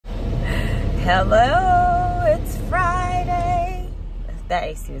Hello, it's Friday. That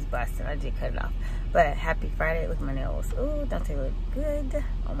AC was blasting. I did cut it off. But happy Friday. Look at my nails. Ooh, don't they look good?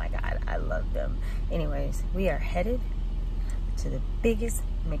 Oh my God, I love them. Anyways, we are headed to the biggest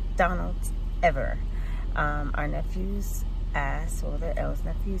McDonald's ever. Our nephews asked, well, they're Elle's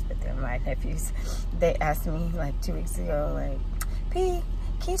nephews, but they're my nephews. They asked me like 2 weeks ago, like, P,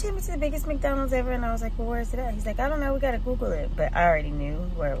 can you take me to the biggest McDonald's ever? And I was like, well, where's it at? He's like, I don't know, we gotta Google it. But I already knew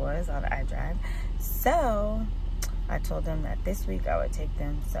where it was on the iDrive. So I told them that this week I would take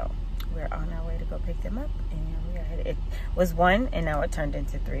them. So we're on our way to go pick them up, and we are headed. It was one, and now it turned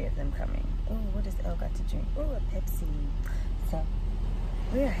into 3 of them coming. Oh, what does Elle got to drink? Oh, a Pepsi. So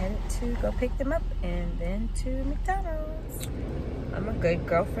we are headed to go pick them up and then to McDonald's. I'm a good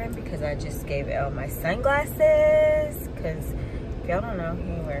girlfriend because I just gave Elle my sunglasses, because if y'all don't know,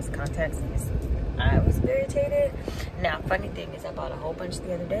 he wears contacts and his eye was irritated. Now, funny thing is I bought a whole bunch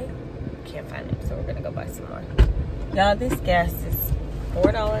the other day. Can't find them, so we're gonna go buy some more. Y'all, this gas is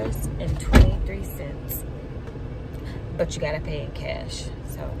 $4.23, but you gotta pay in cash.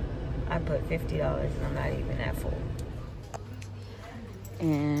 So I put $50 and I'm not even that full.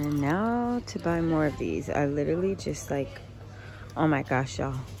 And now to buy more of these. I literally just like, oh my gosh,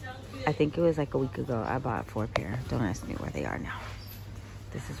 y'all. I think it was like a week ago I bought 4 pair. Don't ask me where they are now.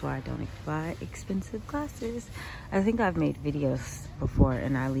 This is why I don't buy expensive glasses. I think I've made videos before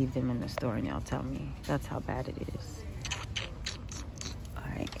and I leave them in the store and y'all tell me. That's how bad it is.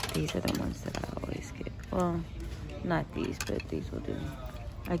 Alright, these are the ones that I always get. Well, not these, but these will do.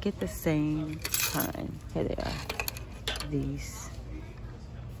 I get the same kind. Here they are. These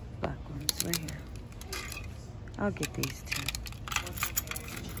black ones right here. I'll get these too.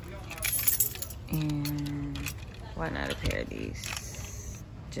 And why not a pair of these?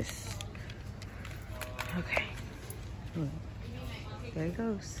 Just, okay. Look, there it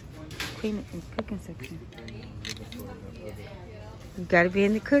goes. Clean it in the cooking section. You gotta be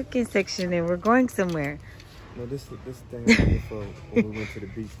in the cooking section and we're going somewhere. No, this thing is for when we went to the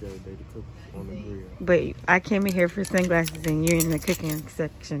beach the other day to cook on the grill. But I came in here for sunglasses and you're in the cooking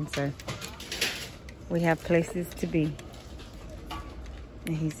section, so we have places to be.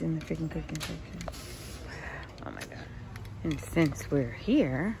 And he's in the freaking cooking section. Oh my God. And since we're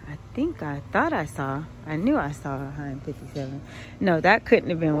here, I knew I saw 157. No, that couldn't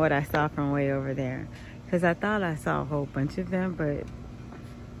have been what I saw from way over there. Because I thought I saw a whole bunch of them, but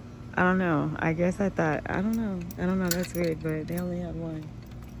I don't know. I guess I thought, I don't know. That's weird, but they only had one.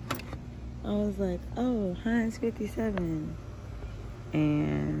 I was like, oh, Heinz 57.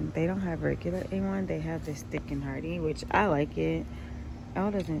 And they don't have regular A1. They have this thick and hearty, which I like it.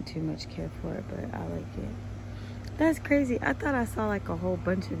 Elle doesn't too much care for it, but I like it. That's crazy. I thought I saw like a whole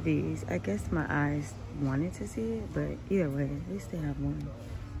bunch of these. I guess my eyes wanted to see it, but either way, at least they have one.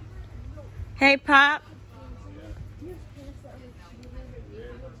 Hey, Pop.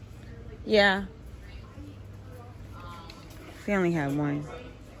 Yeah. We only have one.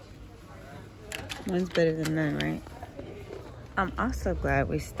 One's better than none, right? I'm also glad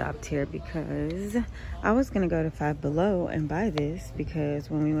we stopped here because I was going to go to Five Below and buy this because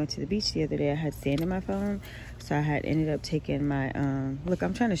when we went to the beach the other day, I had sand in my phone. So I had ended up taking my, look,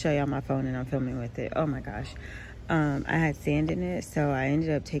 I'm trying to show y'all my phone and I'm filming with it. Oh my gosh. I had sand in it. So I ended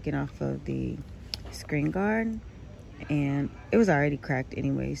up taking off of the screen guard and it was already cracked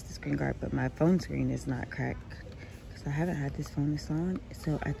anyways, the screen guard, but my phone screen is not cracked because I haven't had this phone this long.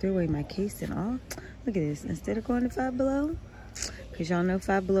 So I threw away my case and all. Look at this. Instead of going to Five Below, because y'all know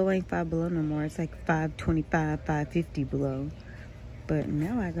Five Below ain't Five Below no more. It's like $5.25, $5.50 below. But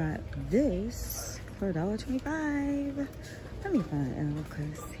now I got this for $1.25. Let me find Elle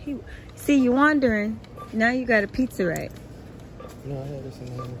because he... See, you wandering. Now you got a pizza, right? No, I had this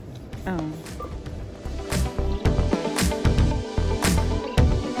in the Oh.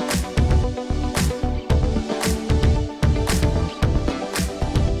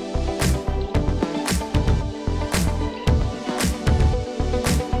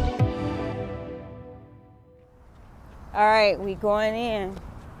 All right, we going in.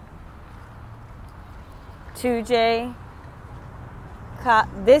 2J.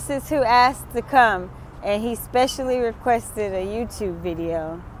 This is who asked to come, and he specially requested a YouTube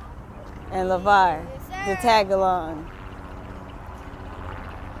video. And LeVar to tag along.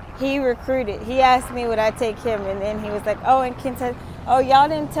 He recruited. He asked me would I take him, and then he was like, "Oh, and Kentucky. Oh, y'all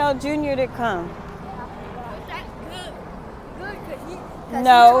didn't tell Junior to come."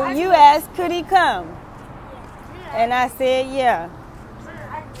 No, you asked, could he come? And I said, yeah.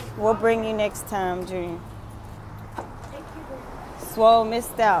 We'll bring you next time, Junior. Swole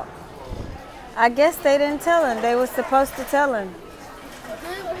missed out. I guess they didn't tell him. They were supposed to tell him.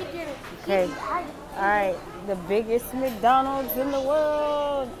 Okay. Alright, the biggest McDonald's in the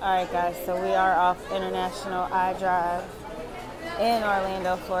world. Alright guys, so we are off International I Drive in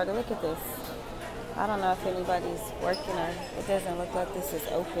Orlando, Florida. Look at this. I don't know if anybody's working or it doesn't look like this is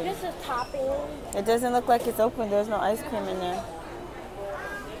open. This is topping. It doesn't look like it's open. There's no ice cream in there.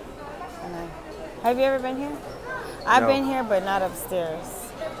 I know. Have you ever been here? I've been here, but not upstairs.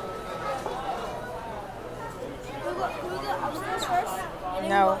 Can we go upstairs first?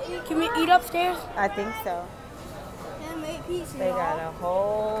 No. Can we eat upstairs? I think so. Handmade pizza. They got a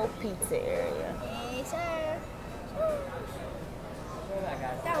whole pizza area. Yes, sir.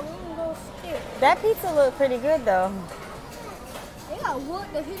 That room goes still. That pizza looked pretty good though. They got wood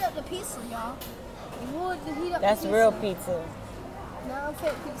to heat up the pizza, y'all. Wood to heat up That's the pizza. real pizza. Not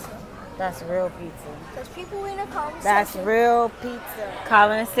fake pizza. That's real pizza. Because people in the comments That's section. real pizza.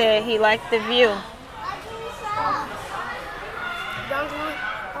 Colin said he liked the view.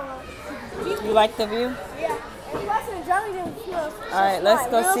 You like the view? Yeah. And plus in Johnny Alright, let's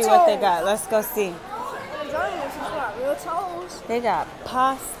go see what they got. Let's go see. Real toes. They got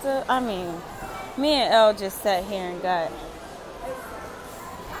pasta. I mean, me and Elle just sat here and got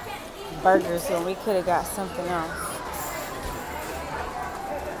burgers when we could have got something else.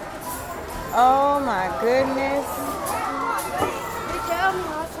 Oh my goodness.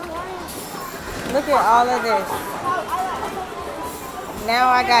 Look at all of this. Now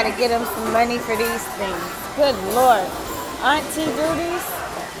I gotta get them some money for these things. Good Lord. Auntie duties.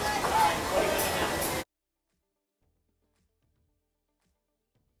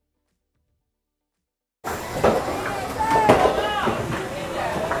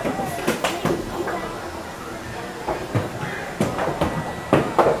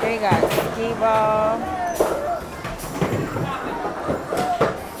 They got skee ball.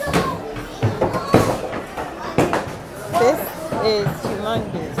 This is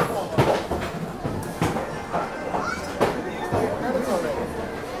humongous.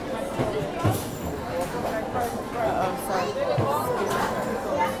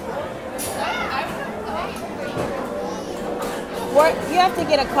 What, you have to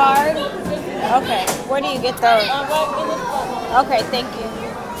get a card? Okay. Where do you get those? Okay, thank you.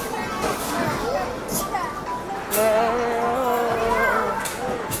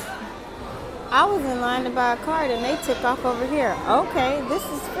 I was in line to buy a card and they took off over here. Okay, this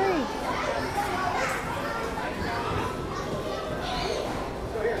is free.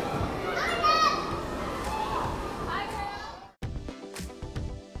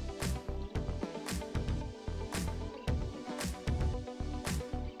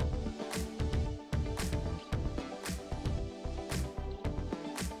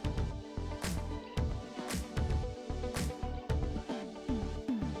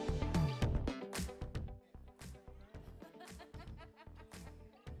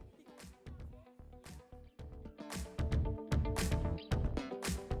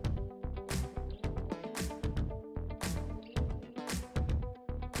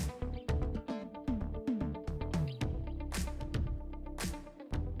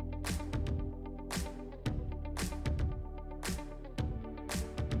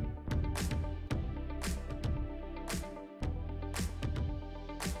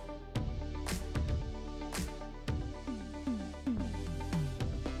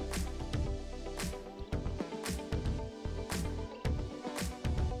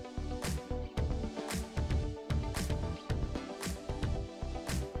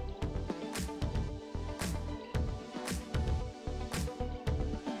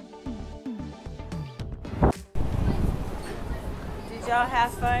 Did y'all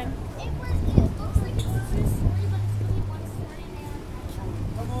have fun? It looks like it's 2:40, but it's only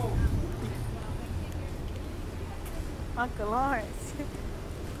 1:40 now. Uncle Lawrence.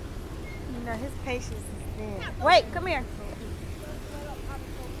 You know, his patience is thin. Wait, come here.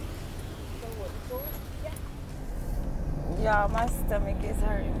 Y'all, my stomach is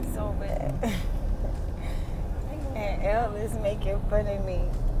hurting so bad. And Elle is making fun of me.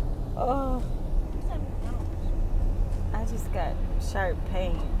 Oh. I just got sharp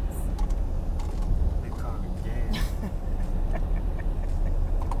pains. They call it gas.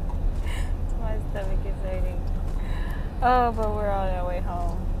 My stomach is hurting. Oh, but we're on our way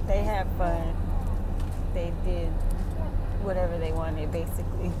home. They had fun. They did whatever they wanted,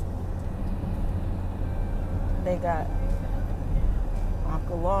 basically. They got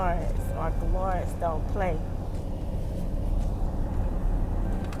Uncle Lawrence. Uncle Lawrence don't play.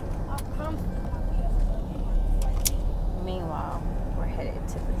 Meanwhile, we're headed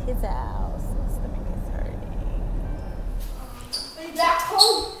to his house. His stomach is hurting.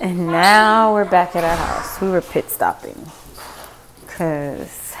 And now we're back at our house. We were pit stopping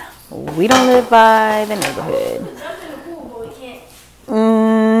because We don't live by the neighborhood.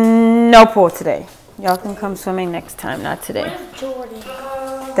 No pool today. Y'all can come swimming next time, not today.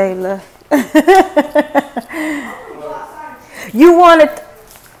 They left. You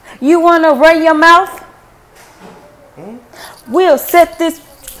wanna run your mouth? We'll set this.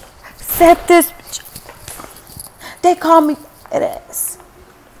 They call me fat ass.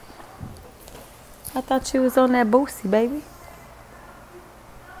 I thought you was on that Boosie, baby.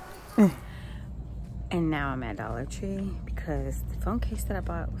 And now I'm at Dollar Tree because the phone case that I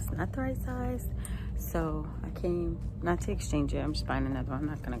bought was not the right size. So I came, not to exchange it, I'm just buying another one. I'm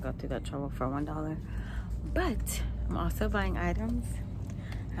not gonna go through that trouble for $1. But I'm also buying items.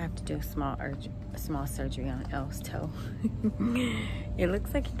 I have to do a small surgery on Elle's toe. It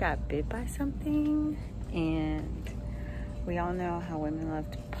looks like he got bit by something. And we all know how women love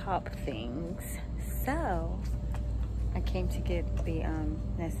to pop things. So I came to get the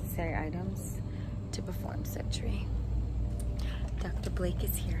necessary items to perform surgery. Dr. Blake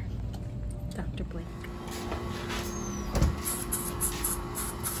is here. Dr. Blake.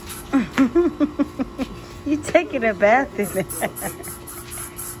 You taking a bath in it.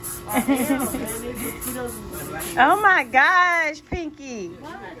 Oh my gosh, Pinky.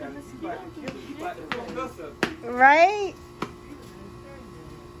 Right?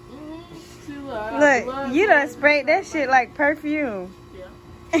 Look, you done sprayed that shit like perfume.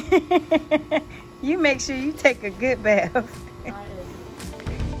 You make sure you take a good bath.